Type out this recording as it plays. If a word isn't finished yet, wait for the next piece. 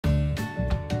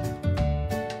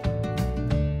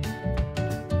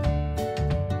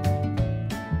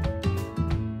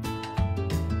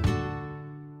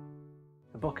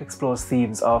book explores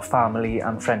themes of family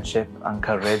and friendship and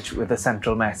courage with a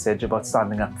central message about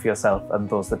standing up for yourself and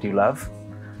those that you love.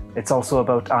 It's also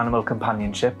about animal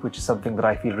companionship, which is something that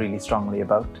I feel really strongly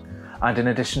about. And in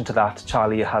addition to that,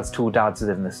 Charlie has two dads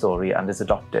within the story and is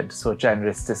adopted, so it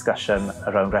generates discussion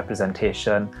around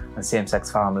representation and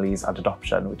same-sex families and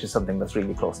adoption, which is something that's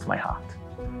really close to my heart.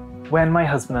 When my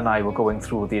husband and I were going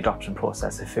through the adoption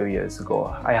process a few years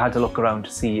ago, I had to look around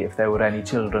to see if there were any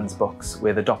children's books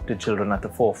with adopted children at the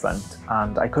forefront,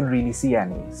 and I couldn't really see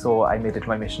any, so I made it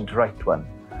my mission to write one.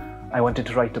 I wanted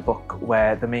to write a book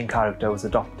where the main character was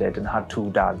adopted and had two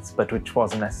dads, but which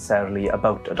wasn't necessarily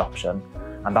about adoption,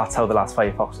 and that's how The Last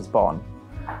Firefox was born.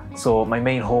 So my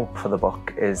main hope for the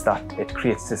book is that it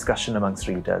creates discussion amongst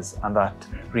readers, and that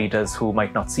readers who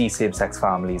might not see same-sex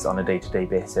families on a day-to-day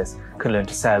basis can learn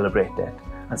to celebrate it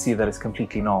and see that it's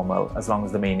completely normal as long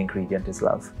as the main ingredient is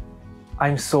love.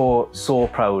 I'm so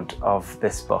proud of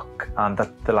this book and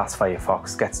that The Last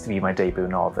Firefox gets to be my debut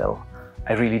novel.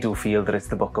 I really do feel that it's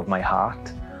the book of my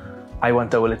heart. I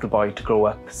want our little boy to grow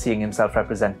up seeing himself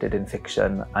represented in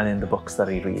fiction and in the books that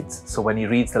he reads. So when he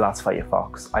reads The Last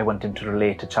Firefox, I want him to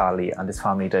relate to Charlie and his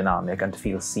family dynamic and to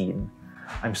feel seen.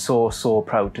 I'm so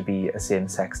proud to be a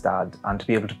same-sex dad, and to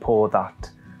be able to pour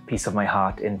that piece of my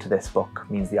heart into this book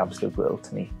means the absolute world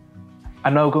to me.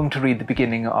 I'm now going to read the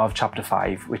beginning of chapter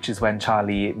 5, which is when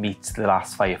Charlie meets the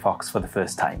last Firefox for the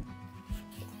first time.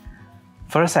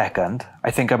 For a second,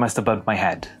 I think I must have bumped my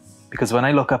head, because when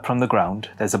I look up from the ground,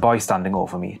 there's a boy standing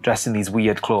over me, dressed in these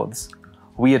weird clothes.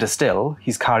 Weirder still,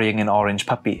 he's carrying an orange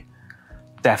puppy.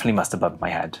 Definitely must have bumped my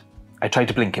head. I try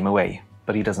to blink him away,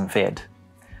 but he doesn't fade.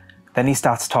 Then he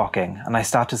starts talking, and I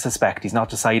start to suspect he's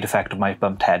not a side effect of my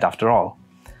bumped head after all.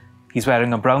 He's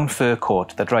wearing a brown fur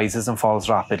coat that rises and falls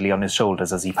rapidly on his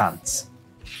shoulders as he pants.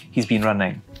 He's been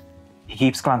running. He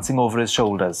keeps glancing over his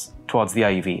shoulders towards the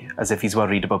ivy, as if he's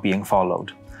worried about being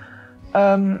followed.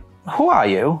 Who are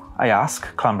you? I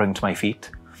ask, clambering to my feet.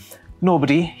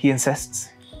 Nobody, he insists.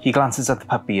 He glances at the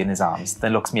puppy in his arms,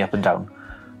 then looks me up and down.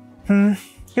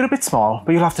 You're a bit small,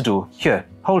 but you'll have to do. Here,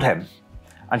 hold him.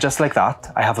 And just like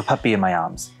that, I have a puppy in my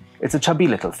arms. It's a chubby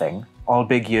little thing, all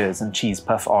big ears and cheese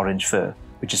puff orange fur,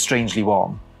 which is strangely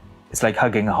warm. It's like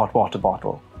hugging a hot water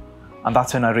bottle. And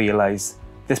that's when I realise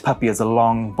this puppy has a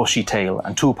long, bushy tail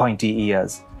and two pointy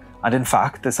ears. And in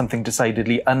fact, there's something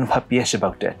decidedly unpuppyish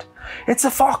about it. It's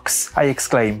a fox, I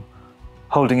exclaim,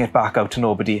 holding it back out to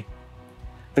nobody.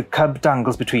 The cub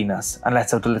dangles between us and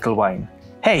lets out a little whine.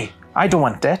 Hey, I don't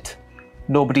want it.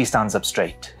 Nobody stands up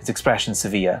straight, his expression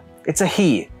severe. It's a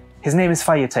he. His name is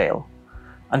Firetail.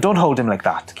 And don't hold him like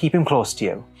that. Keep him close to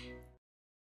you.